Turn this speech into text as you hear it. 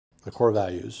The core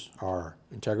values are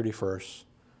integrity first,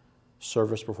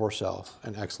 service before self,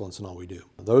 and excellence in all we do.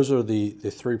 Those are the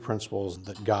three principles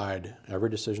that guide every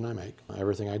decision I make,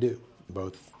 everything I do,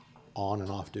 both on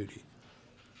and off duty.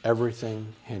 Everything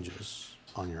hinges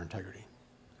on your integrity,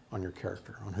 on your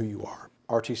character, on who you are.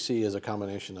 ROTC is a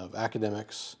combination of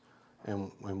academics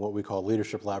and what we call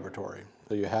leadership laboratory.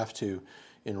 So you have to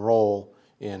enroll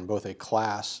in both a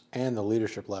class and the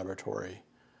leadership laboratory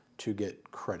to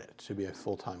get credit, to be a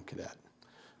full-time cadet.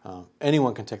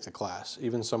 Anyone can take the class,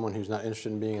 even someone who's not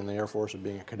interested in being in the Air Force or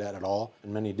being a cadet at all,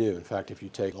 and many do. In fact, if you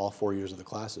take all 4 years of the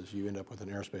classes, you end up with an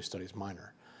aerospace studies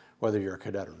minor, whether you're a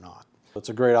cadet or not. It's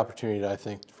a great opportunity, I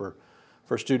think, for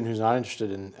a student who's not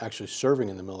interested in actually serving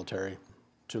in the military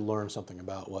to learn something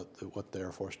about what the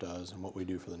Air Force does and what we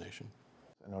do for the nation.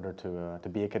 In order to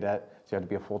be a cadet, so you have to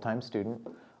be a full-time student,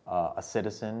 a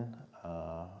citizen,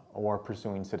 or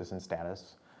pursuing citizen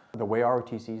status. The way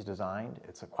ROTC is designed,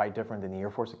 it's quite different than the Air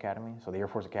Force Academy. So the Air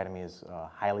Force Academy is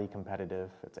highly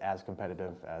competitive. It's as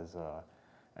competitive as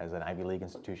an Ivy League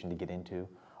institution to get into.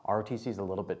 ROTC is a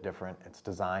little bit different. It's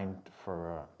designed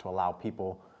to allow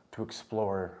people to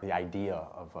explore the idea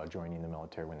of joining the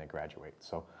military when they graduate.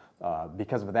 So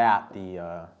because of that,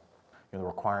 the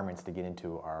requirements to get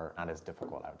into are not as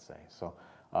difficult, I would say. So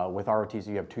with ROTC,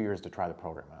 you have 2 years to try the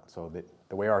program out. So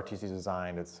the way ROTC is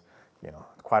designed, it's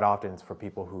quite often it's for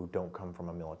people who don't come from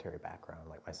a military background,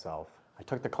 like myself. I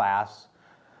took the class,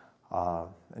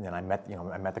 and then I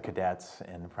met the cadets,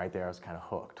 and right there I was kind of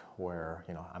hooked. Where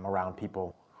I'm around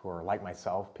people who are like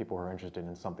myself, people who are interested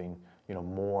in something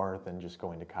more than just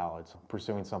going to college,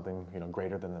 pursuing something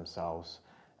greater than themselves.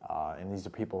 And these are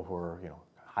people who are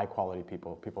high quality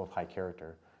people, people of high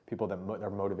character, people that are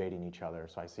motivating each other.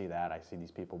 So I see that. I see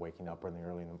these people waking up really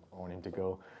early in the morning to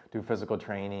go do physical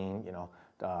training,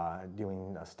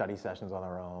 doing study sessions on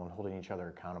their own, holding each other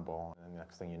accountable. And the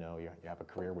next thing you know, you have a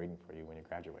career waiting for you when you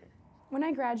graduate. When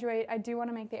I graduate, I do want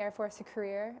to make the Air Force a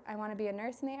career. I want to be a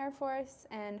nurse in the Air Force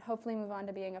and hopefully move on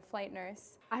to being a flight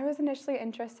nurse. I was initially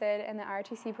interested in the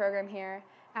ROTC program here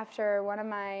after one of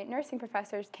my nursing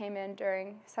professors came in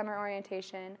during summer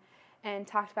orientation and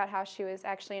talked about how she was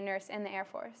actually a nurse in the Air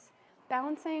Force.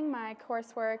 Balancing my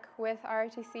coursework with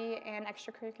ROTC and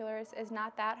extracurriculars is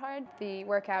not that hard. The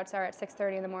workouts are at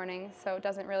 6:30 in the morning, so it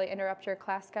doesn't really interrupt your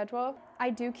class schedule.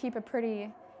 I do keep a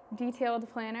pretty detailed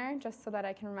planner just so that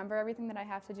I can remember everything that I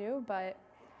have to do, but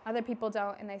other people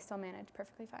don't and they still manage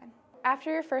perfectly fine. After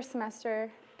your first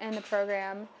semester in the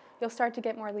program, you'll start to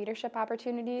get more leadership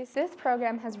opportunities. This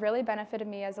program has really benefited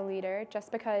me as a leader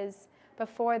just because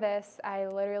before this, I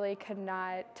literally could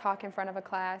not talk in front of a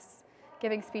class.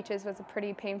 Giving speeches was a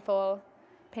pretty painful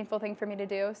thing for me to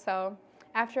do. So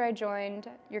after I joined,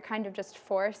 you're kind of just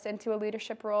forced into a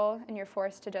leadership role and you're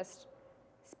forced to just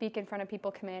speak in front of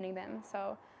people, commanding them.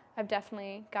 So I've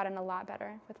definitely gotten a lot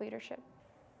better with leadership.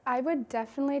 I would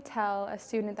definitely tell a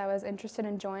student that was interested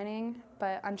in joining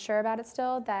but unsure about it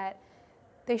still that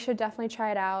they should definitely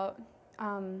try it out.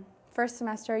 First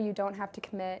semester, you don't have to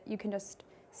commit. You can just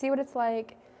see what it's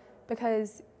like,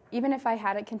 because even if I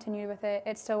hadn't continued with it,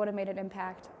 it still would have made an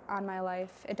impact on my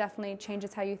life. It definitely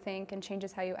changes how you think and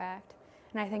changes how you act.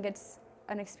 And I think it's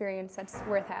an experience that's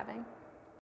worth having.